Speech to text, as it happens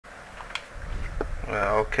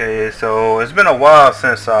Okay, so it's been a while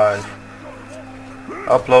since I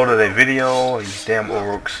uploaded a video, these damn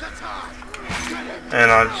orcs, and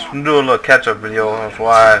I just do a little catch-up video. That's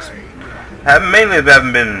why I mainly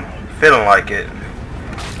haven't been feeling like it.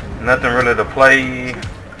 Nothing really to play.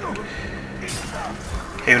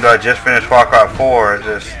 Even though I just finished Far Cry 4, I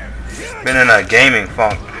just been in a gaming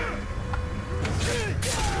funk.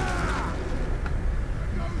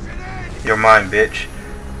 Your mind, bitch.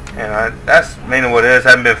 And that's mainly what it is. I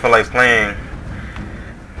haven't been feeling like playing,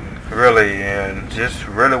 really, and just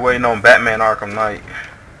really waiting on Batman Arkham Knight,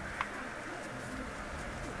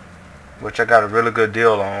 which I got a really good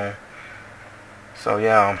deal on. So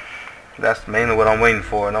yeah, that's mainly what I'm waiting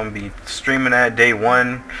for, and I'm gonna be streaming that day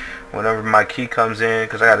one whenever my key comes in,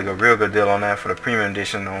 because I got a real good deal on that for the premium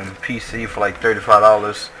edition on PC for like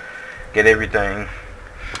 $35. Get everything,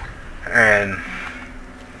 and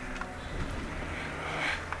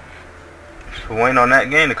waiting on that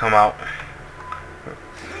game to come out.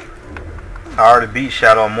 I already beat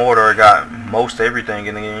Shadow of Mordor, got most everything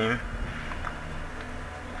in the game,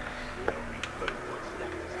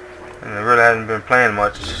 and I really haven't been playing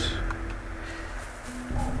much.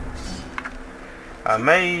 I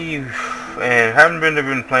haven't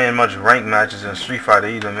been playing much ranked matches in Street Fighter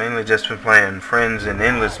either. Mainly just been playing friends and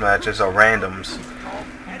endless matches or randoms.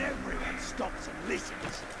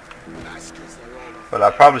 But I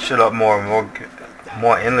probably should up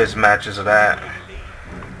more endless matches of that.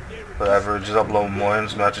 Whatever, just upload more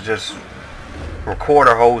endless matches. Just record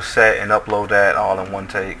a whole set and upload that all in one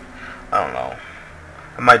take. I don't know.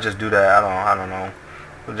 I might just do that. I don't know.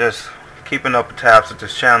 But just keeping up tabs at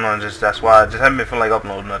this channel, and that's why I just haven't been feeling like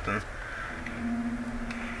uploading nothing.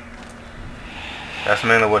 That's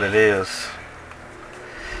mainly what it is.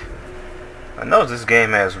 I know this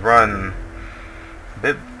game has run a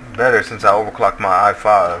bit better since I overclocked my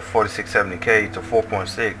i5 4670K to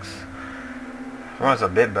 4.6. Runs a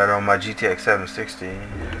bit better on my GTX 760.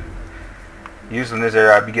 Usually in this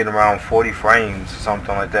area I'd be getting around 40 frames or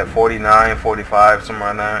something like that. 49, 45, somewhere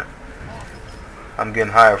around that. I'm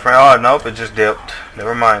getting higher frames. Oh nope, it just dipped.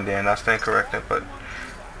 Never mind then, I stand corrected. But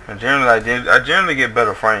generally I generally get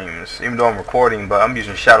better frames, even though I'm recording, but I'm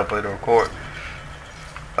using Shadowplay to record.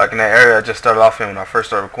 Like in that area I just started off in when I first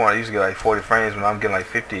started recording, I used to get like 40 frames, when I'm getting like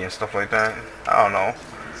 50 and stuff like that. I don't know.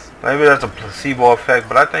 Maybe that's a placebo effect,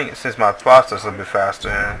 but I think since my process is a bit faster,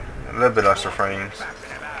 a little bit lesser frames.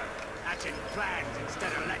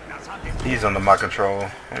 He's under my control.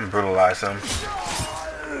 I'm brutalize him.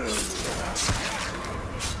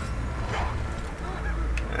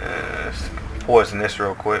 Let's poison this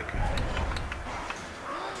real quick.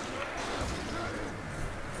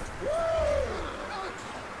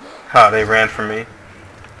 How they ran from me.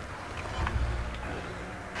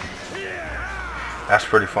 That's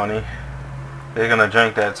pretty funny. They're gonna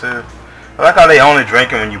drink that too. I like how they only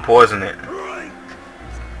drink it when you poison it.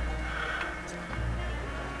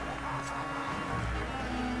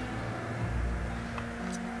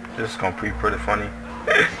 This is gonna be pretty funny.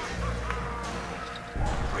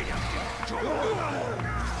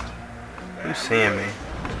 Who's seeing me?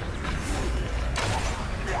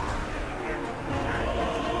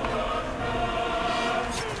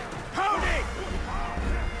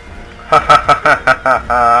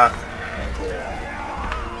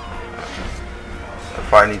 They're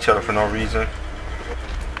fighting each other for no reason.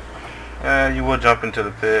 You will jump into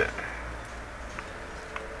the pit.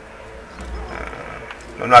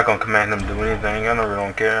 I'm not gonna command them to do anything. I really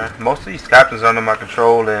don't care. Most of these captains are under my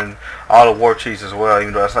control, and all the war chiefs as well,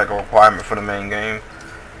 even though that's like a requirement for the main game.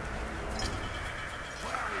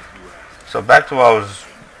 So back to what I was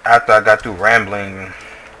after I got through rambling.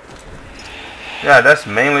 Yeah, that's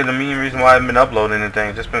mainly the main reason why I haven't been uploading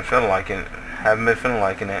anything. Just been feeling like it. Haven't been feeling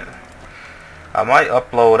like it. I might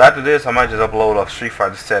upload after this. I might just upload a Street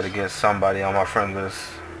Fighter set against somebody on my friend list.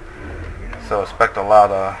 So expect a lot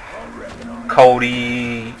of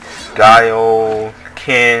Cody, Guile,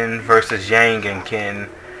 Ken versus Yang and Ken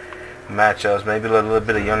matchups. Maybe a little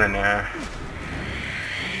bit of Yun in there.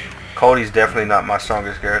 Cody's definitely not my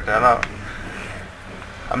strongest character.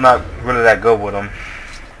 I'm not really that good with him.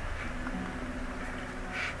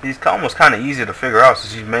 He's almost kind of easy to figure out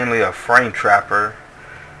since he's mainly a frame trapper.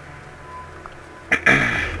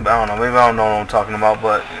 But I don't know, maybe I don't know what I'm talking about,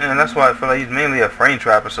 but that's why I feel like he's mainly a frame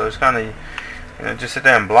trapper, so it's kind of, just sit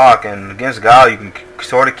there and block, and against Guile you can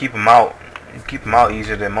sort of keep him out. You keep him out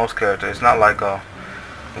easier than most characters. It's not like a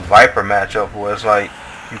Viper matchup where it's like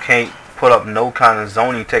you can't put up no kind of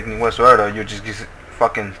zoning technique whatsoever. You just get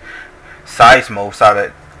fucking size moves out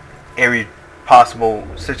of every possible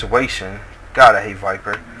situation. God, I hate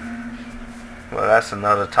Viper. Well, that's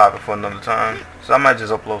another topic for another time. So I might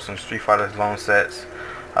just upload some Street Fighter long sets.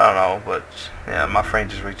 I don't know, but yeah, my frame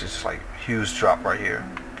just reaches like huge drop right here.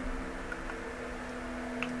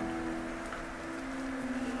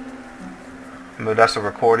 But that's a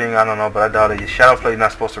recording, I don't know, but I doubt it. Shadow play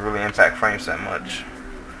not supposed to really impact frames that much.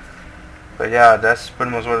 But yeah, that's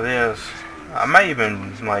pretty much what it is. I might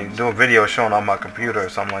even like do a video showing on my computer or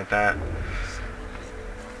something like that.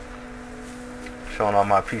 Showing on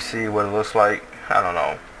my PC what it looks like. I don't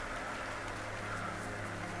know.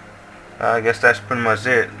 I guess that's pretty much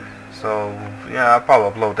it. So yeah, I'll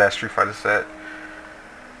probably upload that Street Fighter set.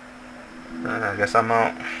 I guess I'm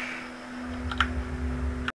out.